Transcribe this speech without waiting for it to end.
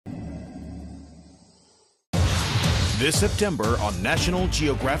This September on National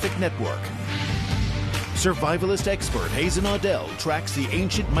Geographic Network. Survivalist expert Hazen Audell tracks the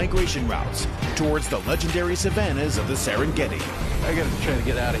ancient migration routes towards the legendary savannas of the Serengeti. I gotta try to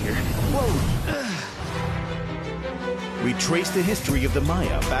get out of here. Whoa! We trace the history of the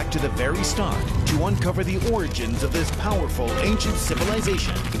Maya back to the very start to uncover the origins of this powerful ancient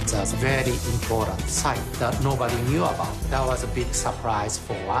civilization. It's a very important site that nobody knew about. That was a big surprise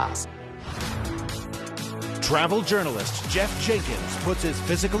for us. Travel journalist Jeff Jenkins puts his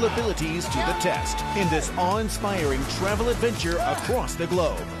physical abilities to the test in this awe-inspiring travel adventure across the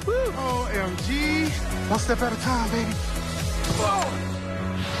globe. Woo. OMG. One step at a time, baby. Whoa.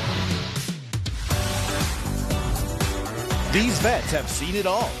 These vets have seen it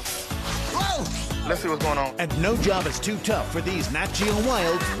all. Whoa. Let's see what's going on. And no job is too tough for these Nat Geo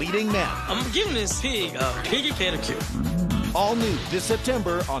Wild's leading men. I'm giving this pig a piggy pedicure. All new this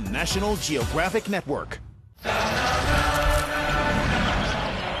September on National Geographic Network.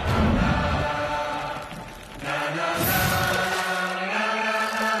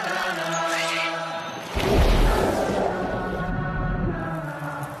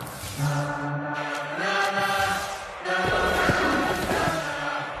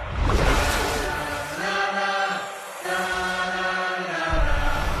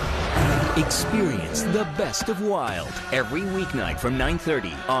 Experience the best of Wild every weeknight from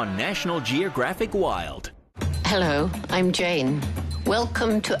 9:30 on National Geographic Wild. Hello, I'm Jane.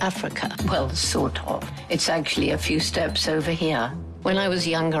 Welcome to Africa. Well, sort of. It's actually a few steps over here. When I was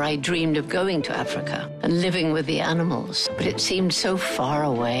younger, I dreamed of going to Africa and living with the animals, but it seemed so far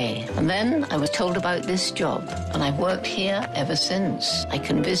away. And then I was told about this job, and I've worked here ever since. I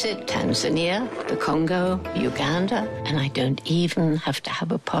can visit Tanzania, the Congo, Uganda, and I don't even have to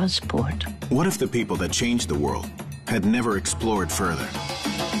have a passport. What if the people that changed the world had never explored further?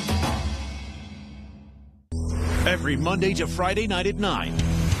 Every Monday to Friday night at 9,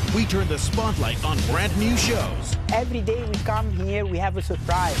 we turn the spotlight on brand new shows. Every day we come here, we have a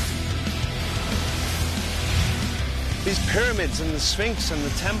surprise. These pyramids and the Sphinx and the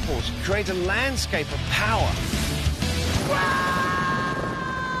temples create a landscape of power.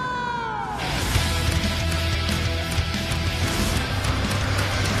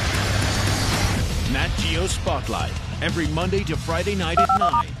 Nat Geo Spotlight, every Monday to Friday night at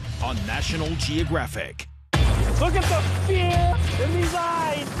 9 on National Geographic. Look at the fear in these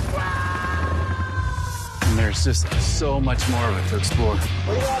eyes. And there's just so much more of it to explore.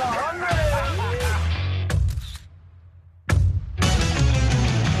 We got 100.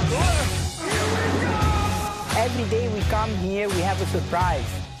 Every day we come here, we have a surprise.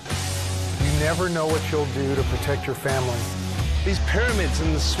 You never know what you'll do to protect your family. These pyramids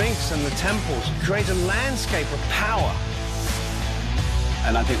and the Sphinx and the temples create a landscape of power.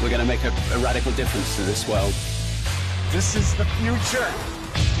 And I think we're going to make a radical difference to this world. This is the future.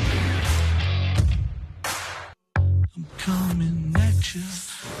 I'm coming at you,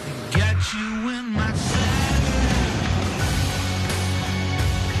 got you in my sight.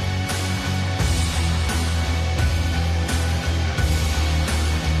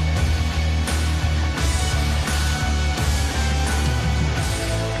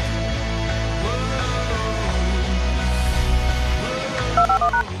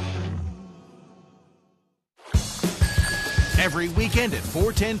 Every weekend at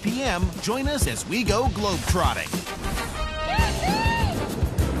 4:10 p.m., join us as we go globetrotting.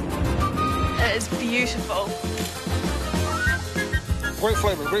 It's beautiful. Great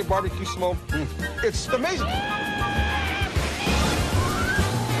flavor, great barbecue smoke. It's amazing.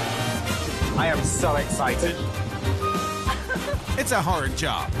 I am so excited. It's a hard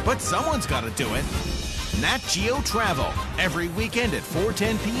job, but someone's got to do it. Nat Geo Travel, every weekend at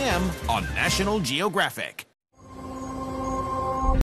 4:10 p.m. on National Geographic.